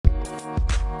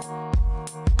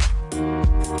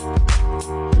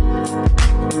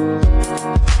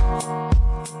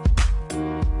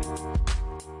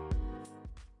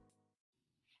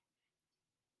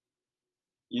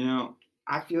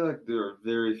feel like there are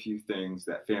very few things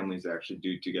that families actually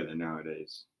do together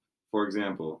nowadays. For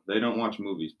example, they don't watch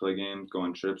movies, play games, go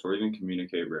on trips, or even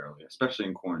communicate rarely, especially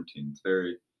in quarantine. It's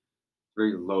very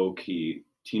low key.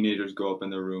 Teenagers go up in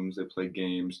their rooms, they play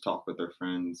games, talk with their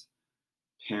friends.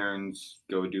 Parents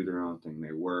go do their own thing.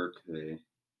 They work, they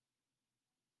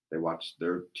watch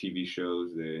their TV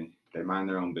shows, they mind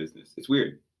their own business. It's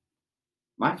weird.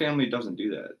 My family doesn't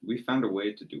do that. We found a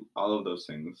way to do all of those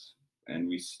things, and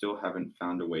we still haven't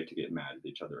found a way to get mad at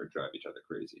each other or drive each other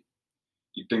crazy.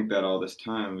 You'd think that all this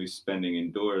time we're spending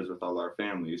indoors with all our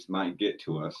families might get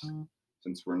to us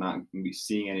since we're not gonna be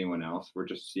seeing anyone else. We're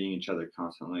just seeing each other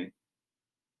constantly.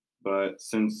 But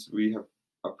since we have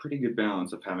a pretty good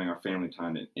balance of having our family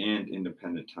time and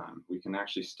independent time, we can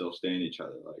actually still stay in each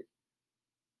other. Like,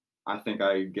 I think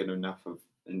I get enough of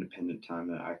independent time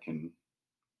that I can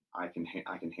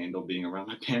handle being around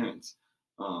my parents.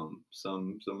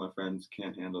 Some of my friends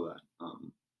can't handle that.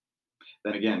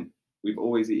 Then again, we've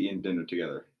always eaten dinner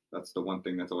together. That's the one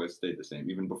thing that's always stayed the same,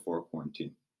 even before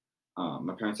quarantine.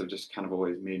 My parents have just kind of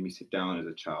always made me sit down as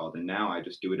a child, and now I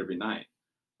just do it every night.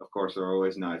 Of course, there are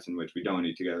always nights in which we don't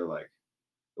eat together, like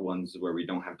the ones where we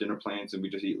don't have dinner plans and we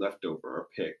just eat leftover or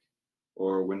pick,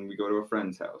 or when we go to a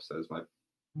friend's house, as my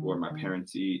where my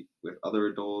parents eat with other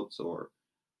adults, or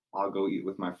I'll go eat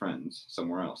with my friends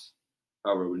somewhere else.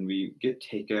 However, when we get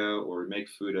takeout or make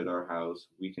food at our house,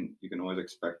 you can always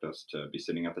expect us to be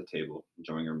sitting at the table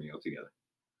enjoying our meal together.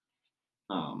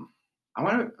 Um, I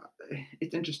want to.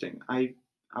 It's interesting. I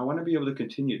want to be able to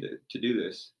continue to do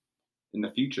this in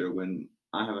the future when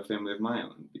I have a family of my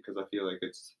own, because I feel like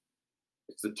it's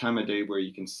the time of day where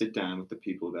you can sit down with the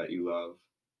people that you love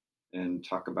and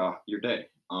talk about your day.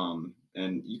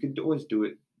 And you could always do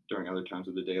it during other times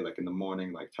of the day, like in the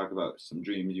morning, like talk about some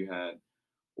dreams you had,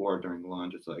 or during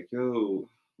lunch, it's like, yo,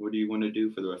 what do you want to do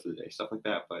for the rest of the day? Stuff like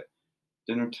that. But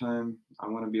dinner time, I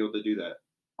want to be able to do that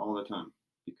all the time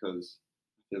because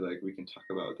I feel like we can talk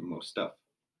about the most stuff.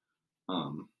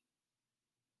 Um,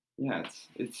 yeah,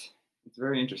 it's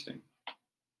very interesting.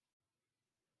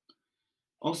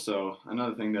 Also,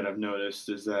 another thing that I've noticed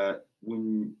is that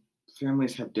when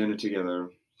families have dinner together,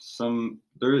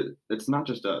 it's not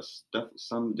just us.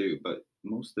 Some do, but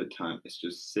most of the time it's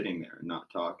just sitting there and not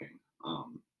talking.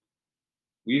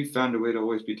 We've found a way to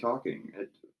always be talking.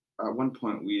 At one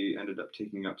point, we ended up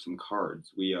taking up some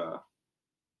cards. We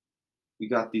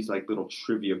got these like little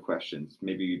trivia questions,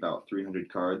 maybe about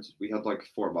 300 cards. We had like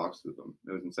 4 boxes of them.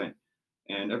 It was insane.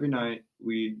 And every night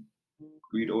we'd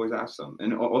always ask them.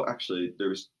 And actually, there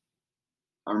was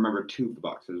I remember two of the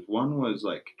boxes. One was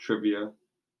like trivia.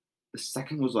 The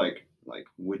second was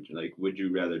would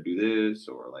you rather do this,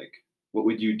 or like what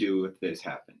would you do if this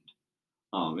happened?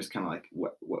 It's kind of like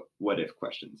what if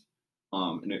questions.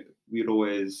 We'd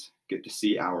always get to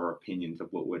see our opinions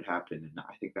of what would happen, and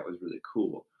I think that was really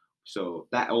cool. So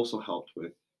that also helped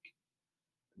with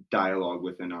dialogue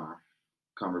within our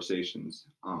conversations.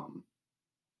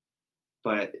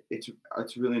 But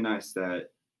it's really nice that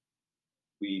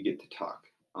we get to talk.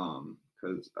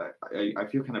 Because I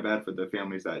feel kind of bad for the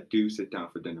families that do sit down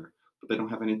for dinner, but they don't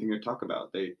have anything to talk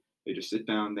about. They just sit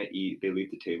down, they eat, they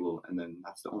leave the table, and then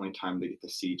that's the only time they get to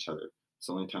see each other. It's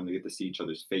the only time they get to see each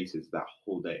other's faces that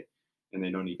whole day, and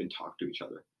they don't even talk to each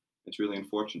other. It's really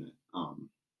unfortunate.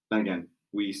 Then again,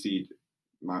 me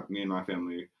and my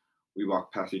family, we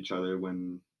walk past each other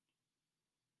when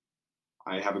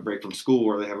I have a break from school,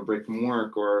 or they have a break from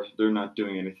work, or they're not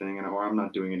doing anything, or I'm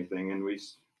not doing anything, and we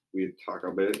talk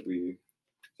a bit. We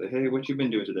say, "Hey, what you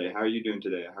been doing today? How are you doing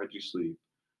today? How'd you sleep?"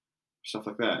 Stuff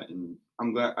like that. And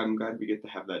I'm glad we get to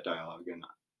have that dialogue. And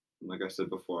like I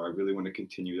said before, I really want to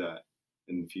continue that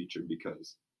in the future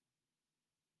because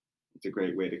it's a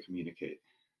great way to communicate.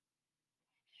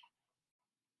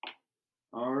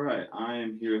 All right, I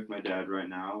am here with my dad right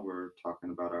now. We're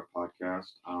talking about our podcast.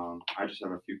 I just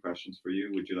have a few questions for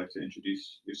you. Would you like to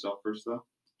introduce yourself first, though?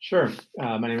 Sure.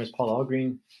 My name is Paul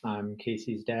Algreen. I'm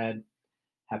Casey's dad.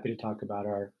 Happy to talk about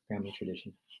our family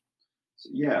tradition. So,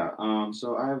 yeah.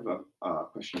 So I have a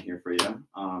question here for you,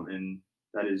 and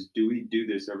that is, do we do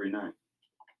this every night?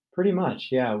 Pretty much,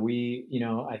 yeah.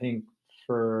 I think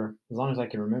for as long as I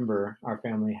can remember, our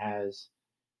family has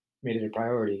made it a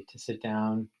priority to sit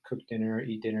down, cook dinner,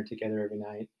 eat dinner together every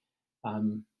night.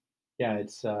 Um, yeah,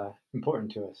 it's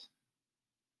important to us.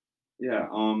 Yeah.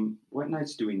 What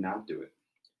nights do we not do it?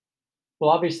 Well,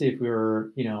 obviously, if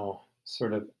we're,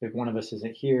 sort of, if one of us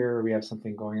isn't here, we have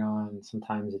something going on,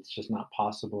 sometimes it's just not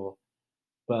possible.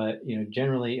 But,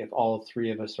 generally, if all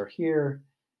three of us are here,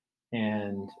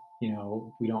 and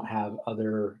we don't have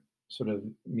other sort of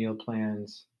meal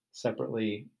plans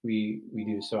separately, we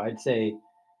do. So I'd say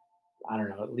I don't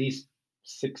know, at least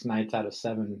 6 nights out of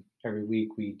 7 every week,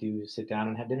 we do sit down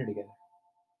and have dinner together.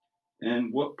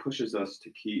 And what pushes us to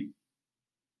keep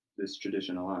this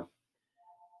tradition alive?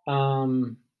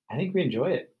 Um, I think we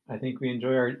enjoy it. I think we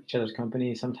enjoy each other's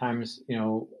company. Sometimes,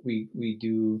 we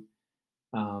do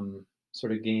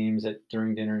sort of games at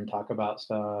during dinner and talk about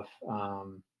stuff.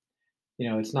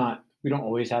 It's not we don't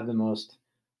always have the most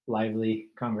lively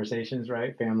conversations,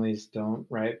 right? Families don't,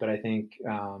 right? But I think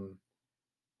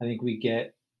we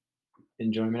get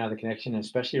enjoyment out of the connection,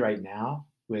 especially right now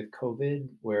with COVID,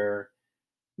 where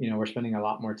we're spending a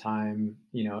lot more time,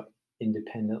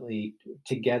 independently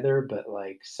together, but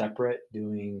like separate,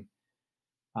 doing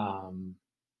um,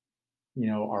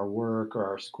 our work or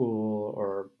our school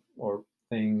or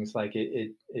things like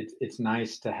it's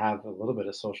nice to have a little bit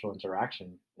of social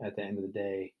interaction at the end of the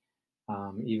day,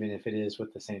 even if it is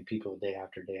with the same people day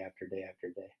after day after day after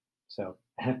day. So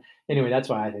anyway, that's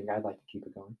why I think I'd like to keep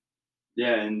it going.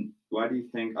 Yeah, and why do you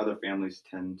think other families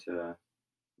tend to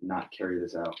not carry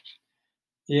this out?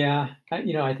 Yeah,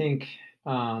 I think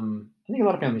a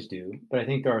lot of families do, but I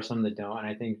think there are some that don't, and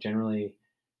I think generally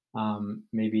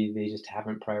maybe they just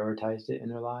haven't prioritized it in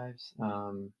their lives.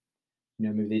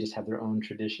 Maybe they just have their own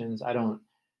traditions. I don't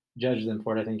judge them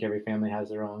for it. I think every family has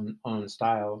their own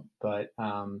style, but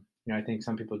I think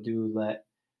some people do let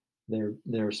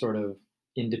their sort of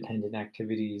independent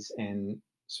activities and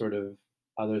sort of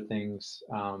other things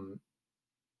uh,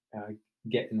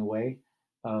 get in the way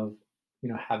of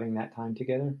having that time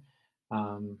together.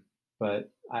 Um,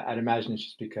 but I'd imagine it's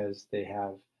just because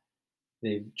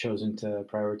they've chosen to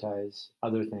prioritize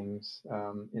other things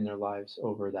in their lives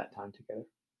over that time together.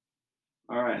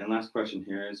 All right, and last question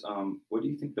here is, what do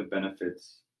you think the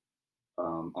benefits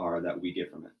are that we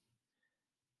get from it?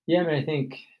 Yeah, I mean, I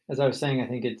think, as I was saying, I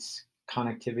think it's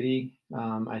connectivity.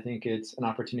 I think it's an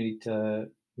opportunity to,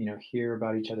 hear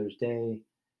about each other's day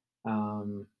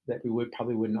that we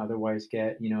probably wouldn't otherwise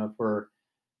get. If we're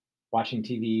watching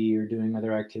TV or doing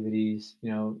other activities,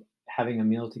 having a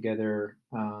meal together.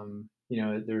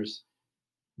 There's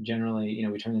generally,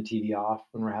 we turn the TV off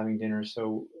when we're having dinner,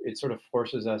 so it sort of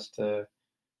forces us to,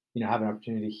 have an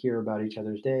opportunity to hear about each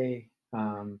other's day,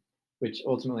 which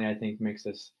ultimately I think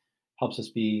helps us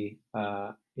be,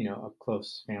 a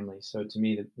close family. So to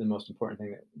me, the most important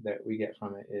thing that we get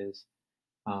from it is,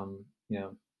 um, you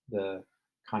know, the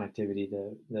connectivity,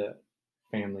 the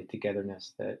family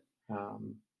togetherness that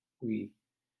we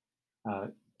uh,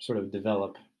 sort of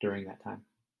develop during that time.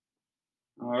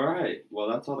 All right, well,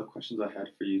 that's all the questions I had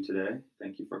for you today.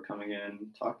 Thank you for coming in and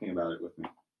talking about it with me.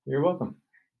 You're welcome.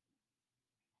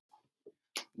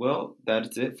 Well,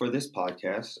 that's it for this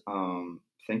podcast.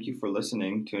 Thank you for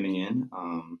listening, tuning in.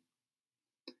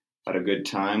 Had a good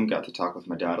time. Got to talk with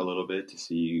my dad a little bit to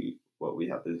see what we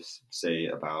have to say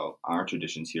about our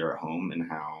traditions here at home and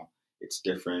how it's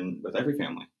different with every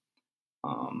family.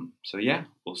 So, yeah,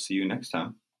 we'll see you next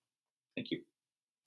time. Thank you.